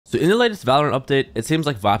So in the latest Valorant update, it seems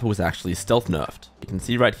like Viper was actually stealth nerfed. You can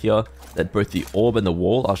see right here that both the Orb and the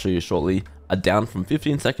Wall, I'll show you shortly, are down from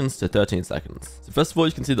 15 seconds to 13 seconds. So first of all,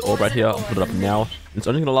 you can see the Orb right here. I'll put it up now. It's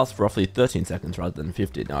only going to last for roughly 13 seconds rather than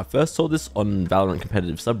 15. Now, I first saw this on Valorant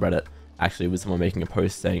competitive subreddit, actually with someone making a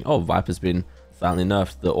post saying, oh, Viper's been finally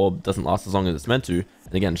nerfed. The Orb doesn't last as long as it's meant to.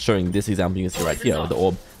 And again, showing this example you can see right here, where the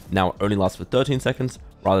Orb now only lasts for 13 seconds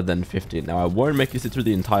rather than 15. Now, I won't make you sit through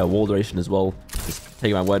the entire wall duration as well. Just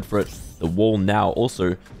take my word for it. The wall now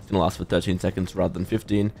also is going to last for 13 seconds rather than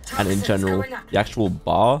 15. And in general, the actual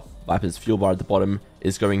bar, Viper's fuel bar at the bottom,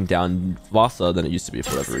 is going down faster than it used to be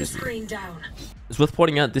for whatever reason. It's worth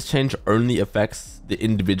pointing out this change only affects the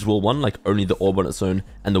individual one, like only the Orb on its own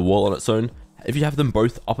and the Wall on its own. If you have them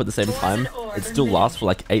both up at the same time, it still lasts for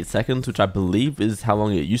like 8 seconds, which I believe is how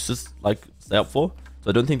long it used to like stay up for. So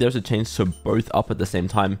I don't think there's a change to both up at the same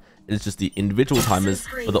time. It's just the individual timers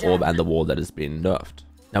for the Orb and the Wall that has been nerfed.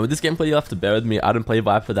 Now with this gameplay, you'll have to bear with me. I don't play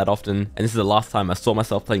Viper that often, and this is the last time I saw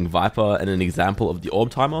myself playing Viper and an example of the Orb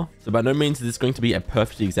timer. So by no means is this going to be a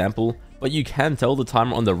perfect example, but you can tell the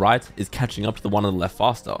timer on the right is catching up to the one on the left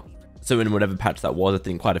faster. So in whatever patch that was, I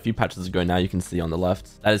think quite a few patches ago now, you can see on the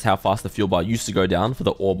left, that is how fast the fuel bar used to go down for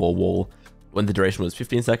the Orb or Wall when the duration was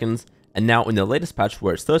 15 seconds. And now in the latest patch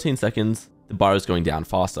where it's 13 seconds, the bar is going down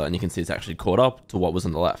faster, and you can see it's actually caught up to what was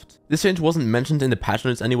on the left. This change wasn't mentioned in the patch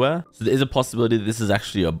notes anywhere, so there is a possibility that this is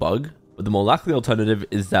actually a bug, but the more likely alternative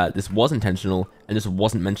is that this was intentional and just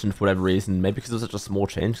wasn't mentioned for whatever reason, maybe because it was such a small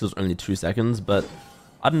change, because it was only 2 seconds, but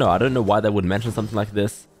I don't know why they would mention something like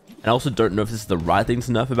this, and I also don't know if this is the right thing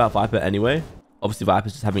to nerf about Viper anyway. Obviously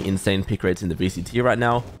Viper's just having insane pick rates in the VCT right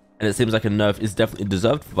now, and it seems like a nerf is definitely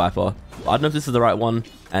deserved for Viper. I don't know if this is the right one,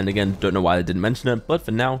 and again, don't know why they didn't mention it, but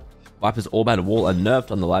for now, Viper's Orb and Wall are nerfed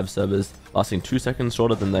on the live servers, lasting 2 seconds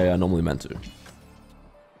shorter than they are normally meant to.